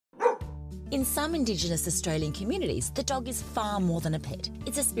In some Indigenous Australian communities, the dog is far more than a pet.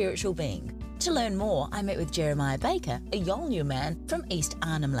 It's a spiritual being. To learn more, I met with Jeremiah Baker, a Yolngu man from East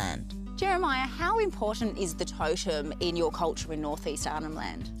Arnhem Land. Jeremiah, how important is the totem in your culture in Northeast Arnhem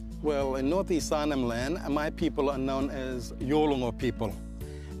Land? Well, in Northeast Arnhem Land, my people are known as Yolngu people.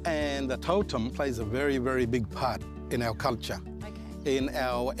 And the totem plays a very, very big part in our culture. In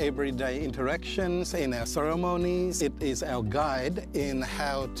our everyday interactions, in our ceremonies, it is our guide in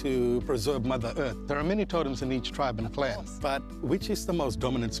how to preserve Mother Earth. There are many totems in each tribe and clan, but which is the most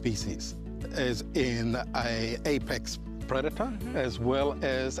dominant species? Is in an apex predator as well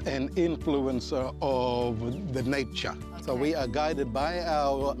as an influencer of the nature. Okay. So we are guided by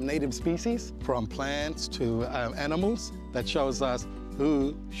our native species, from plants to animals, that shows us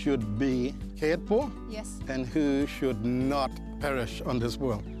who should be cared for and who should not perish on this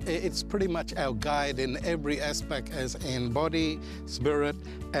world. It's pretty much our guide in every aspect, as in body, spirit,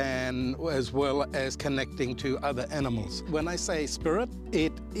 and as well as connecting to other animals. When I say spirit,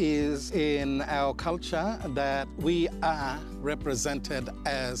 it is in our culture that we are represented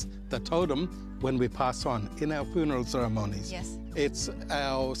as the totem when we pass on in our funeral ceremonies. Yes. It's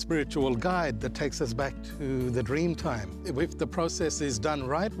our spiritual guide that takes us back to the dream time. If the process is done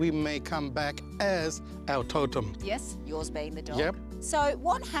right, we may come back as our totem. Yes, yours being the dog. Yep. So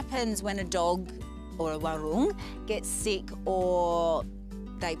what happens when a dog or a warung gets sick or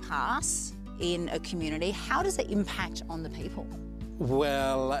they pass in a community? How does it impact on the people?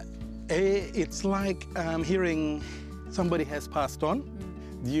 Well, it's like hearing somebody has passed on.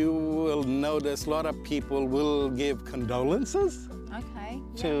 You will notice a lot of people will give condolences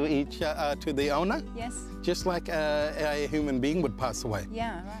to the owner. Yes. Just like a human being would pass away.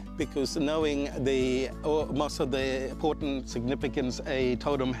 Yeah, right. Because knowing most of the important significance a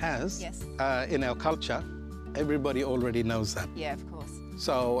totem has in our culture, everybody already knows that. Yeah, of course.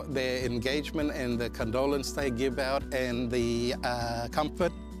 So their engagement and the condolence they give out and the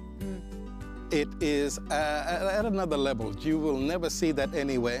comfort, it is at another level. You will never see that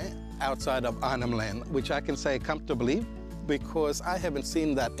anywhere outside of Arnhem Land, which I can say comfortably because I haven't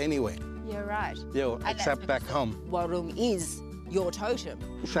seen that anywhere. Yeah, right. Except back home. Warung is your totem.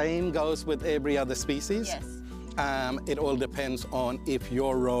 Same goes with every other species. Yes. It all depends on if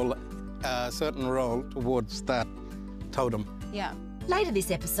your role, a certain role towards that totem. Yeah. Later this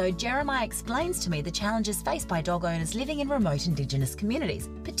episode, Jeremiah explains to me the challenges faced by dog owners living in remote Indigenous communities,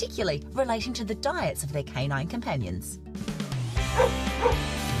 particularly relating to the diets of their canine companions.